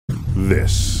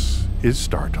This is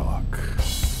StarTalk.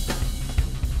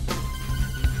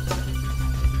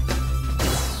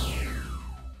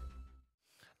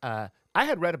 I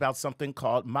had read about something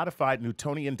called Modified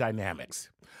Newtonian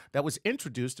Dynamics that was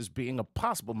introduced as being a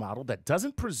possible model that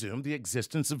doesn't presume the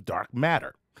existence of dark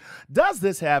matter. Does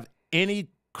this have any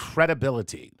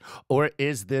credibility, or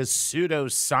is this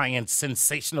pseudoscience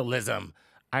sensationalism?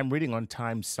 I'm reading on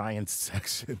Time Science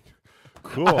section.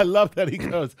 Cool. I love that he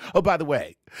goes, oh, by the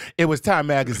way, it was Time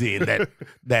Magazine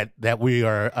that we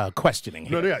are questioning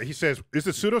here. No, yeah, he says, is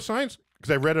it pseudoscience? Because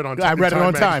I read it on I read it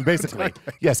on Time, Magazine.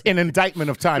 basically. Yes, an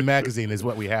indictment of Time Magazine is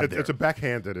what we have there. It's a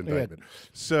backhanded indictment.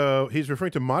 So he's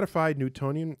referring to modified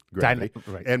Newtonian gravity,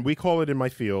 right. And we call it in my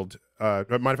field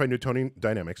modified Newtonian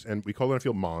dynamics, and we call it in our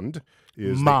field MOND,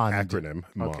 is MOND. the acronym,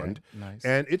 MOND. Okay, nice.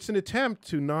 And it's an attempt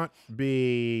to not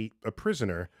be a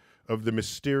prisoner of the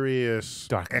mysterious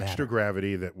Dark matter. extra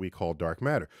gravity that we call dark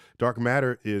matter. Dark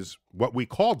matter is what we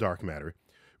call dark matter.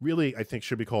 Really, I think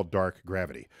should be called dark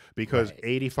gravity, because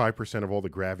 85% of all the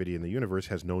gravity in the universe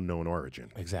has no known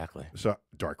origin. Exactly. So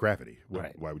dark gravity.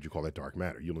 Right. Why would you call that dark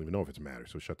matter? You don't even know if it's matter,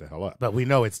 so shut the hell up. But we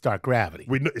know it's dark gravity.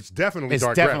 We know, it's definitely It's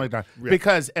dark definitely gravity.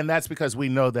 dark. Yeah. That's because we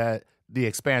know that the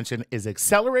expansion is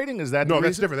accelerating. Is that No, the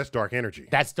that's reason? different. That's dark energy.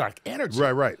 That's dark energy.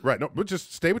 Right. No, but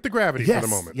just stay with the gravity for the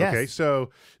moment. Yes.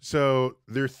 Okay. So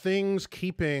there are things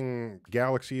keeping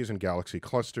galaxies and galaxy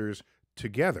clusters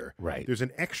together. Right. There's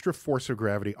an extra force of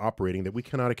gravity operating that we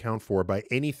cannot account for by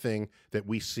anything that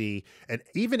we see, and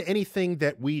even anything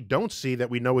that we don't see that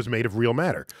we know is made of real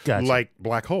matter, Gotcha. like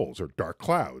black holes or dark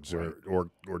clouds or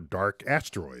dark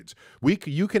asteroids.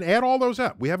 You can add all those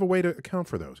up. We have a way to account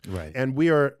for those. Right. And we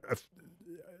are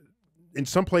in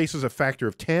some places a factor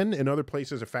of 10, in other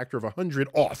places a factor of 100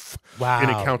 off in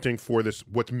accounting for this,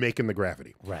 what's making the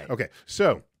gravity. Right. Okay.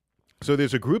 So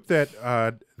there's a group that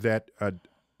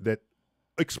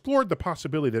explored the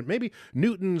possibility that maybe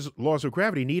Newton's laws of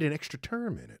gravity need an extra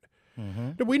term in it.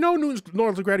 Now, we know Newton's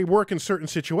laws of gravity work in certain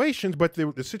situations, but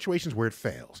the situations where it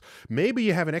fails. Maybe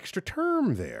you have an extra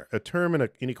term there. A term in an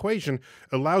equation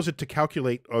allows it to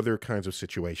calculate other kinds of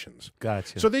situations.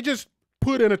 Gotcha. So they just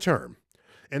put in a term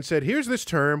and said, here's this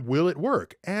term, will it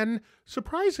work? And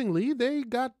surprisingly, they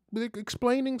got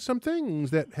explaining some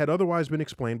things that had otherwise been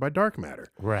explained by dark matter.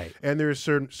 Right. And there's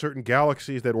certain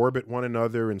galaxies that orbit one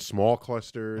another in small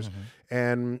clusters.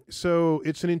 And so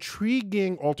it's an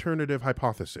intriguing alternative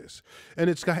hypothesis. And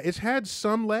it's had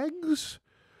some legs,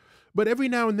 but every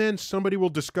now and then somebody will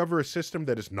discover a system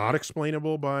that is not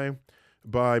explainable by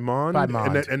MOND,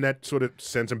 and that sort of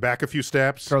sends them back a few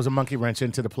steps. Throws a monkey wrench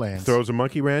into the plans. Throws a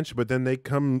monkey wrench, but then they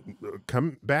come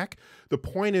back. The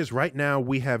point is, right now,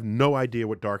 we have no idea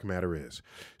what dark matter is.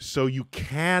 So you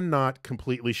cannot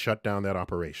completely shut down that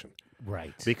operation.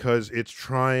 Right. Because it's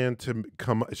trying to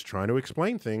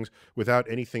explain things without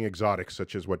anything exotic,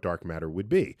 such as what dark matter would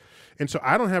be. And so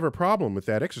I don't have a problem with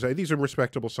that exercise. These are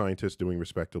respectable scientists doing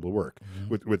respectable work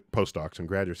with postdocs and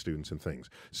graduate students and things.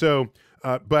 So,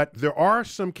 but there are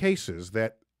some cases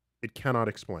that it cannot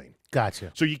explain.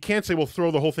 Gotcha. So you can't say, well, throw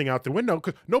the whole thing out the window,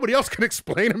 because nobody else can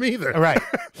explain them either. Right.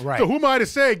 So who am I to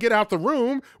say, get out the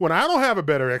room, when I don't have a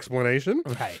better explanation?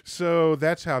 Right. So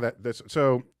that's how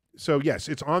So yes,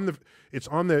 it's on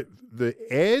the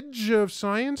edge of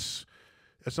science.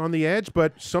 It's on the edge,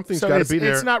 but something's got to be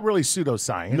there. It's not really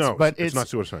pseudoscience. No, but it's not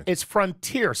pseudoscience. It's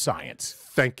frontier science.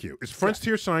 Thank you. It's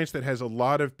frontier science that has a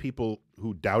lot of people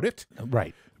who doubt it.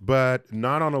 Right. But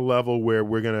not on a level where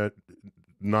we're going to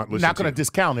not listen. Not going to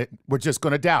discount it. We're just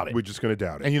going to doubt it. We're just going to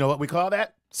doubt it. And you know what we call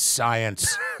that?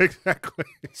 Science. Exactly.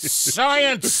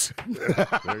 Science.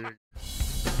 There you go.